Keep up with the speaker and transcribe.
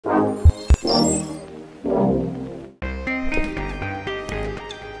Hi,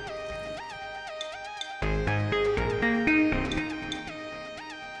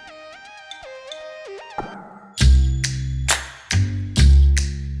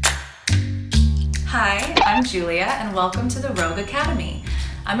 I'm Julia and welcome to the Rogue Academy.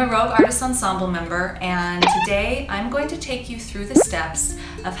 I'm a Rogue Artist Ensemble member and today I'm going to take you through the steps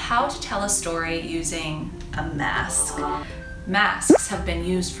of how to tell a story using a mask. Masks have been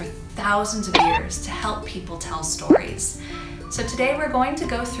used for thousands of years to help people tell stories. So today we're going to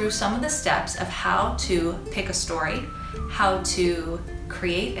go through some of the steps of how to pick a story, how to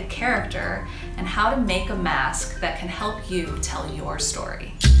create a character, and how to make a mask that can help you tell your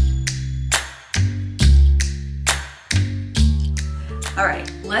story. All right,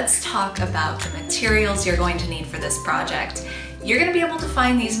 let's talk about the materials you're going to need for this project. You're going to be able to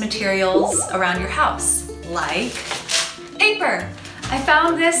find these materials around your house, like paper. I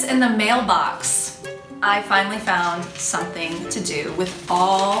found this in the mailbox. I finally found something to do with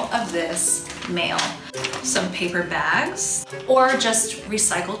all of this mail. Some paper bags, or just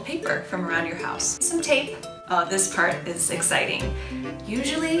recycled paper from around your house. Some tape. Oh, this part is exciting.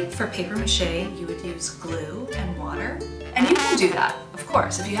 Usually for papier-mâché, you would use glue and water. And you can do that, of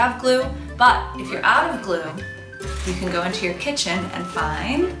course, if you have glue, but if you're out of glue, you can go into your kitchen and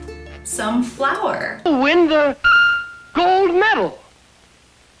find some flour. Win the gold medal.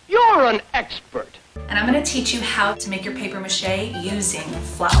 You're an expert. And I'm going to teach you how to make your papier-mâché using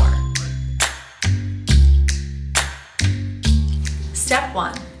flour. Step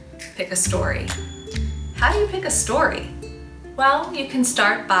 1, pick a story. How do you pick a story? Well, you can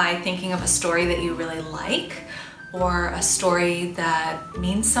start by thinking of a story that you really like, or a story that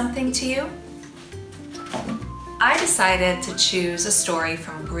means something to you. I decided to choose a story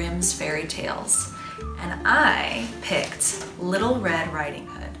from Grimm's fairy tales, and I picked Little Red Riding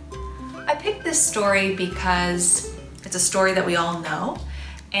Hood. I picked this story because it's a story that we all know,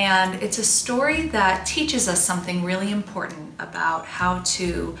 and it's a story that teaches us something really important about how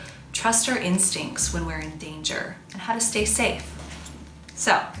to trust our instincts when we're in danger and how to stay safe.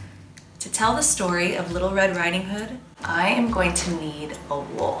 So, to tell the story of Little Red Riding Hood, I am going to need a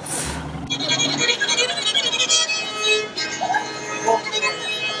wolf.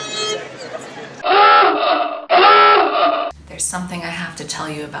 There's something I have to tell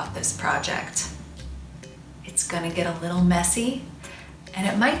you about this project. It's gonna get a little messy, and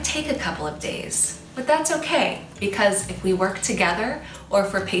it might take a couple of days. But that's okay, because if we work together or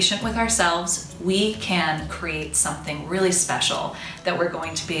if we're patient with ourselves, we can create something really special that we're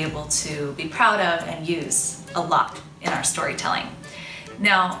going to be able to be proud of and use a lot in our storytelling.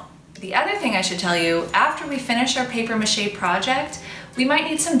 Now, the other thing I should tell you, after we finish our papier-mâché project, we might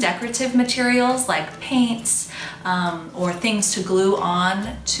need some decorative materials like paints or things to glue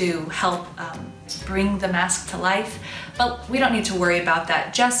on to help bring the mask to life, but we don't need to worry about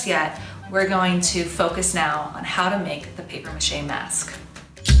that just yet. We're going to focus now on how to make the papier-mâché mask.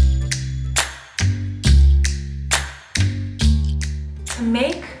 To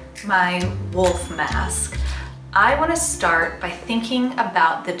make my wolf mask, I want to start by thinking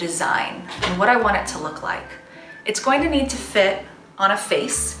about the design and what I want it to look like. It's going to need to fit on a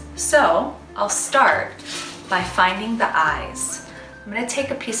face, so I'll start by finding the eyes. I'm going to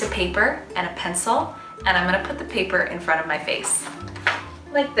take a piece of paper and a pencil, and I'm going to put the paper in front of my face,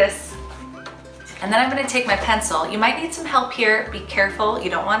 like this. And then I'm going to take my pencil. You might need some help here. Be careful, you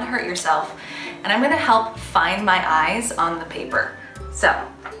don't want to hurt yourself. And I'm going to help find my eyes on the paper. So,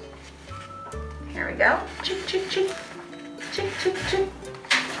 here we go. Chick, chick, chick. Chick, chick, chick.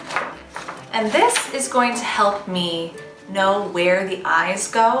 And this is going to help me know where the eyes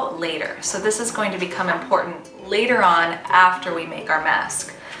go later. So this is going to become important later on after we make our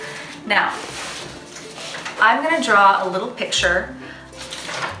mask. Now, I'm going to draw a little picture,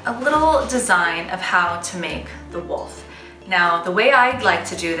 a little design of how to make the wolf. Now, the way I'd like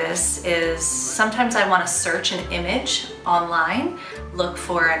to do this is sometimes I want to search an image online, look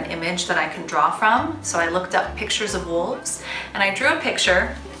for an image that I can draw from. So I looked up pictures of wolves and I drew a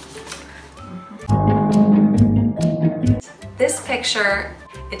picture. This picture,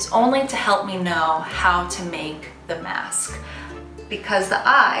 it's only to help me know how to make the mask, because the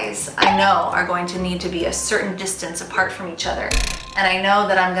eyes, I know, are going to need to be a certain distance apart from each other. And I know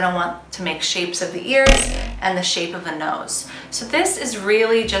that I'm gonna want to make shapes of the ears and the shape of a nose. So this is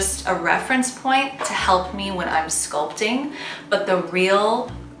really just a reference point to help me when I'm sculpting, but the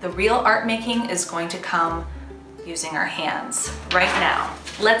real art making is going to come using our hands right now.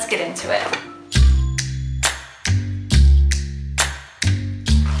 Let's get into it.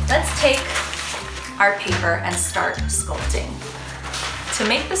 Let's take our paper and start sculpting. To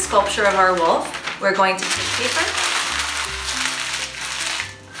make the sculpture of our wolf, we're going to take paper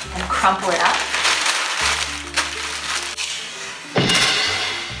and crumple it up.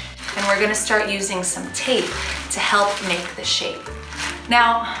 And we're gonna start using some tape to help make the shape.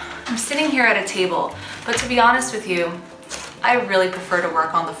 Now, I'm sitting here at a table, but to be honest with you, I really prefer to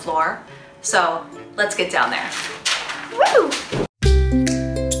work on the floor. So let's get down there. Woo! Woo!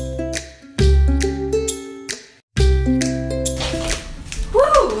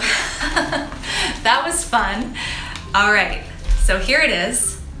 That was fun. All right, so here it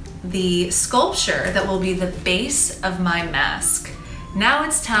is, the sculpture that will be the base of my mask. Now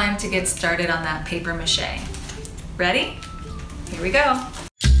it's time to get started on that papier-mâché. Ready? Here we go.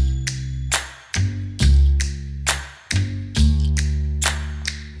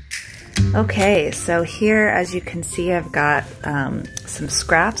 Okay, so here, as you can see, I've got some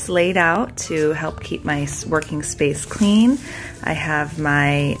scraps laid out to help keep my working space clean. I have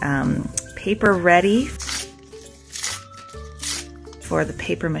my paper ready for the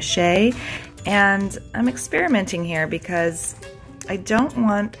papier-mâché, and I'm experimenting here because I don't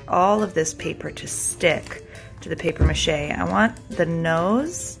want all of this paper to stick to the papier-mâché. I want the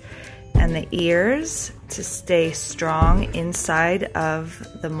nose and the ears to stay strong inside of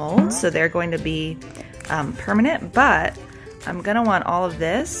the mold, so they're going to be permanent, but I'm gonna want all of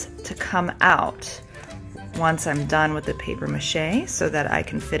this to come out once I'm done with the papier-mâché so that I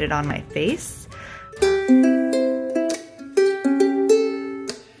can fit it on my face.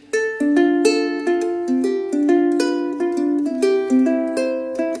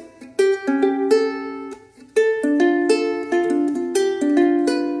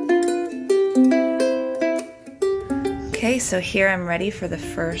 Okay, so here I'm ready for the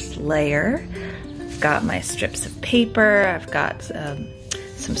first layer. I've got my strips of paper, I've got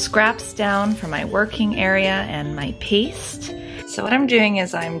some scraps down for my working area and my paste. So what I'm doing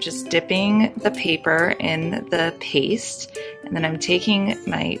is I'm just dipping the paper in the paste, and then I'm taking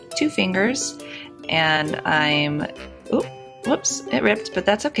my 2 fingers and I'm, whoops, it ripped, but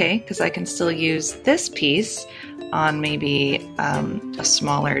that's okay because I can still use this piece on maybe a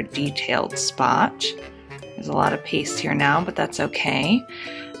smaller detailed spot. There's a lot of paste here now, but that's okay.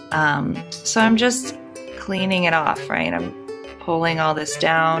 So I'm just cleaning it off, right? I'm pulling all this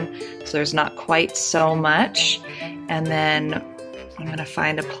down so there's not quite so much. And then I'm gonna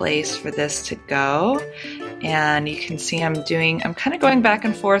find a place for this to go. And you can see I'm kind of going back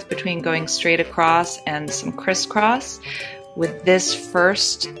and forth between going straight across and some crisscross. With this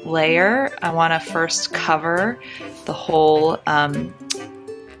first layer, I wanna first cover the whole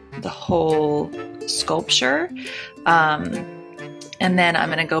sculpture, and then I'm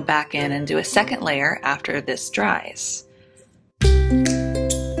going to go back in and do a second layer after this dries.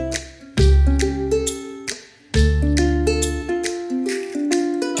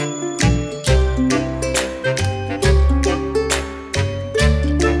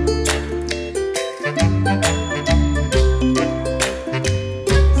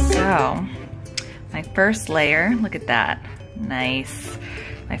 So my first layer, look at that, nice.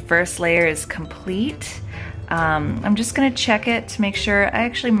 My first layer is complete. I'm just gonna check it to make sure. I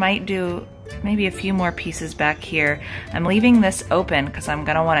actually might do maybe a few more pieces back here. I'm leaving this open because I'm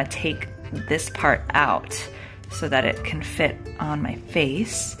gonna wanna take this part out so that it can fit on my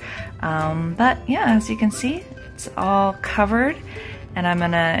face. But yeah, as you can see, it's all covered,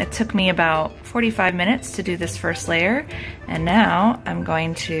 and it took me about 45 minutes to do this first layer, and now I'm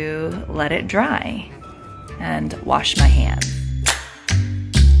going to let it dry and wash my hands.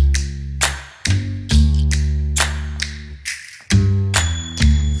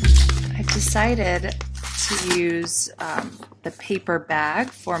 Decided to use the paper bag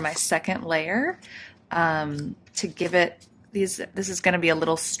for my second layer to give it this is going to be a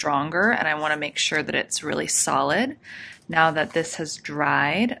little stronger, and I want to make sure that it's really solid. Now that this has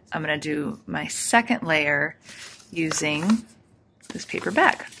dried, I'm going to do my second layer using this paper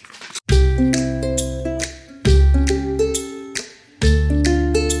bag.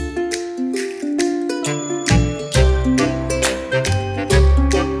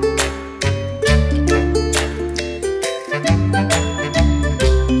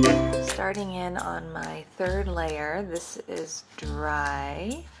 Starting in on my third layer, this is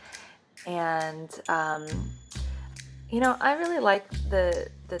dry, and you know, I really like the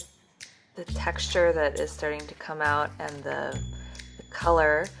texture that is starting to come out and the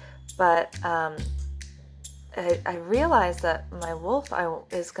color, but I realized that my wolf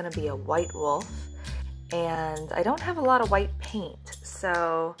is going to be a white wolf, and I don't have a lot of white paint,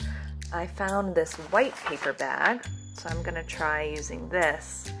 so I found this white paper bag, so I'm going to try using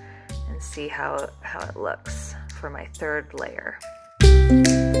this and see how it looks for my third layer.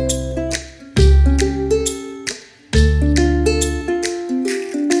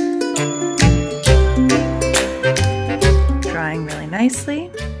 Drying really nicely.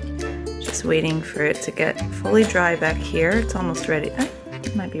 Just waiting for it to get fully dry back here. It's almost ready.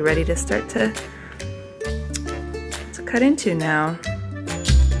 It might be ready to start to cut into now.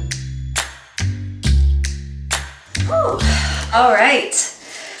 Whew. All right,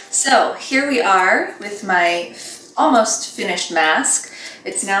 so here we are with my almost finished mask.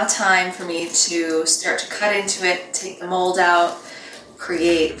 It's now time for me to start to cut into it, take the mold out,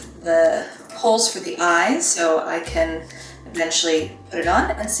 create the holes for the eyes so I can eventually put it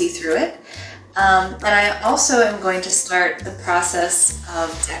on and see through it. And I also am going to start the process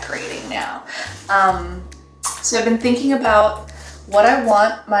of decorating now. So I've been thinking about what I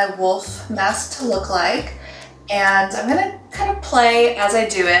want my wolf mask to look like, and I'm gonna kind of play as I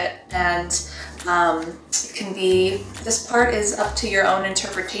do it, and it can be, this part is up to your own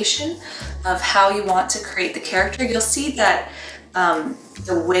interpretation of how you want to create the character. You'll see that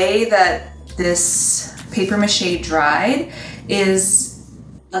the way that this papier-mâché dried is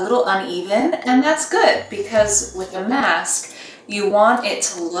a little uneven, and that's good because with a mask you want it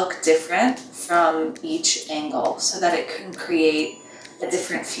to look different from each angle so that it can create a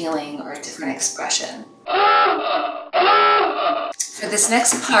different feeling or a different expression. For this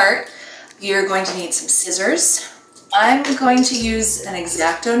next part, you're going to need some scissors. I'm going to use an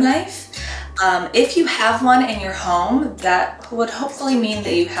X-Acto knife. If you have one in your home, that would hopefully mean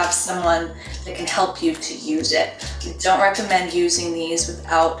that you have someone that can help you to use it. I don't recommend using these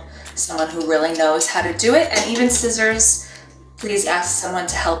without someone who really knows how to do it. And even scissors, please ask someone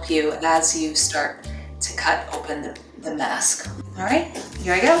to help you as you start to cut open the mask. All right,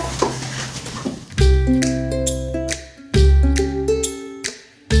 here I go.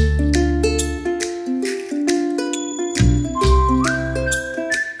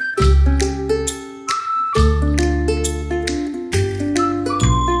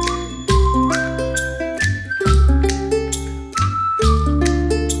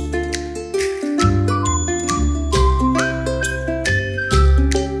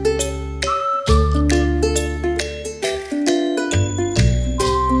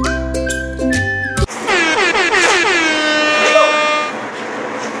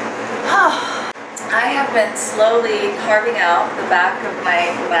 Been slowly carving out the back of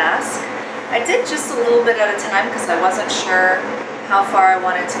my mask. I did just a little bit at a time because I wasn't sure how far I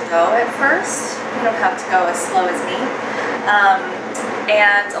wanted to go at first. You don't have to go as slow as me.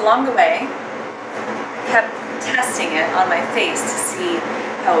 And along the way, I kept testing it on my face to see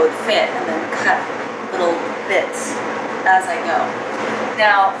how it would fit and then cut little bits as I go.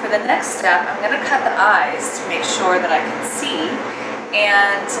 Now for the next step, I'm going to cut the eyes to make sure that I can see.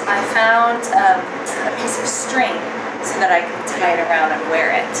 And I found a piece of string so that I can tie it around and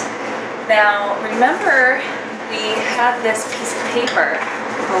wear it. Now, remember we had this piece of paper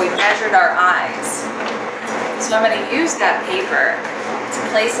where we measured our eyes. So I'm going to use that paper to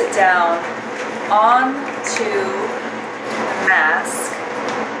place it down onto the mask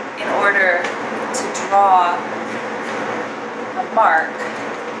in order to draw a mark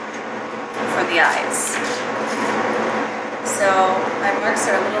for the eyes. So my marks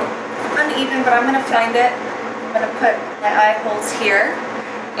are a little uneven, but I'm going to find it. I'm going to put my eye holes here,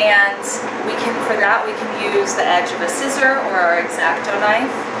 and for that we can use the edge of a scissor or our X-Acto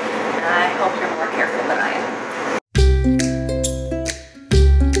knife. And I hope you're more careful than I am.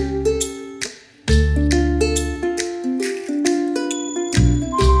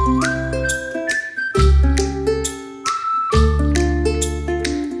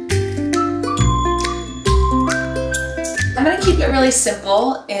 I'm going to keep it really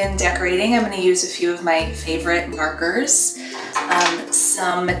simple in decorating. I'm going to use a few of my favorite markers,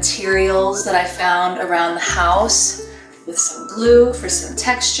 some materials that I found around the house with some glue for some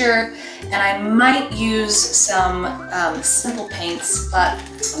texture, and I might use some simple paints, but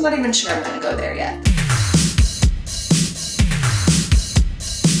I'm not even sure I'm going to go there yet.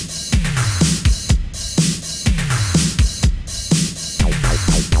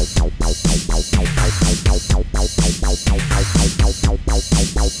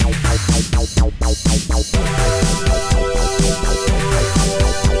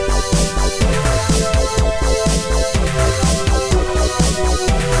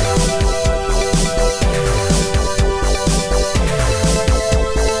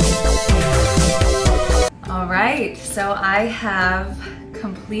 So I have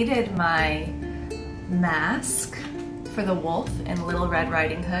completed my mask for the wolf in Little Red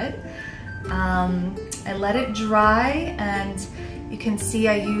Riding Hood. I let it dry, and you can see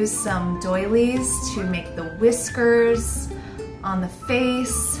I used some doilies to make the whiskers on the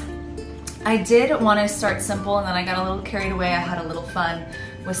face. I did want to start simple and then I got a little carried away. I had a little fun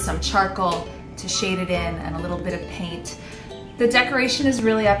with some charcoal to shade it in and a little bit of paint. The decoration is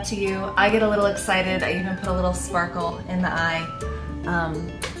really up to you. I get a little excited. I even put a little sparkle in the eye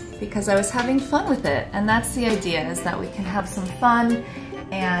because I was having fun with it. And that's the idea, is that we can have some fun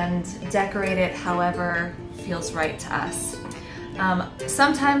and decorate it however feels right to us.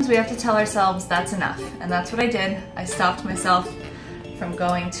 Sometimes we have to tell ourselves that's enough, and that's what I did. I stopped myself from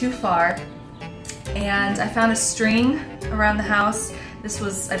going too far, and I found a string around the house.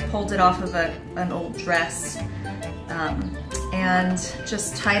 I pulled it off of an old dress, and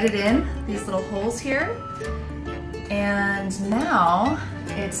just tied it in these little holes here. And now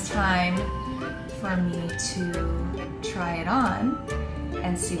it's time for me to try it on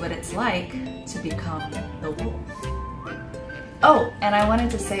and see what it's like to become the wolf. Oh, and I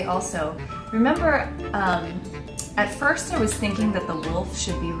wanted to say also, remember, at first I was thinking that the wolf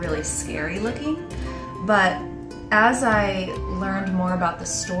should be really scary looking, but as I learned more about the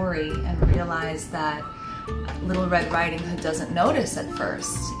story and realized that Little Red Riding Hood doesn't notice at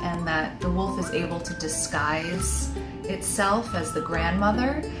first, and that the wolf is able to disguise itself as the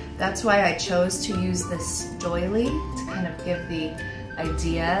grandmother, that's why I chose to use this doily to kind of give the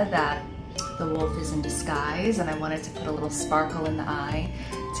idea that the wolf is in disguise, and I wanted to put a little sparkle in the eye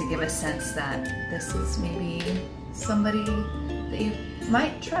to give a sense that this is maybe somebody that you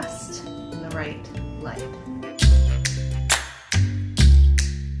might trust in the right light.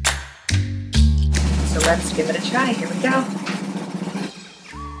 So let's give it a try. Here we go.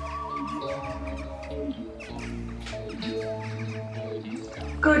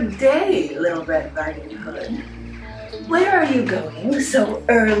 Good day, Little Red Riding Hood. Where are you going so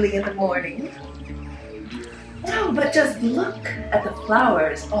early in the morning? No, but just look at the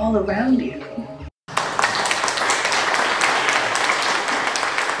flowers all around you.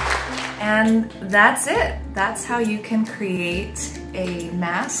 And that's it. That's how you can create a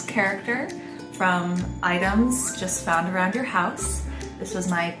mask character from items just found around your house. This was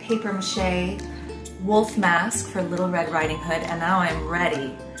my papier-mâché wolf mask for Little Red Riding Hood, and now I'm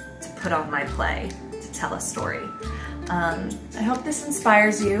ready to put on my play to tell a story. I hope this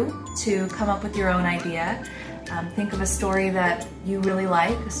inspires you to come up with your own idea. Think of a story that you really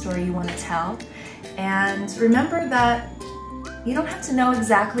like, a story you want to tell, and remember that you don't have to know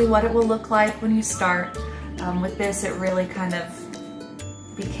exactly what it will look like when you start. With this, it really kind of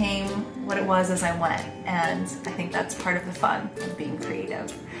became what it was as I went, and I think that's part of the fun of being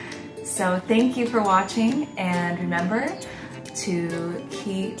creative. So thank you for watching, and remember to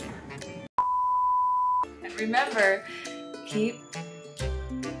keep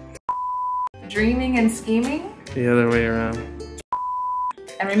dreaming and scheming. The other way around.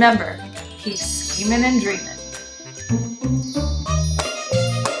 And remember, keep scheming and dreaming.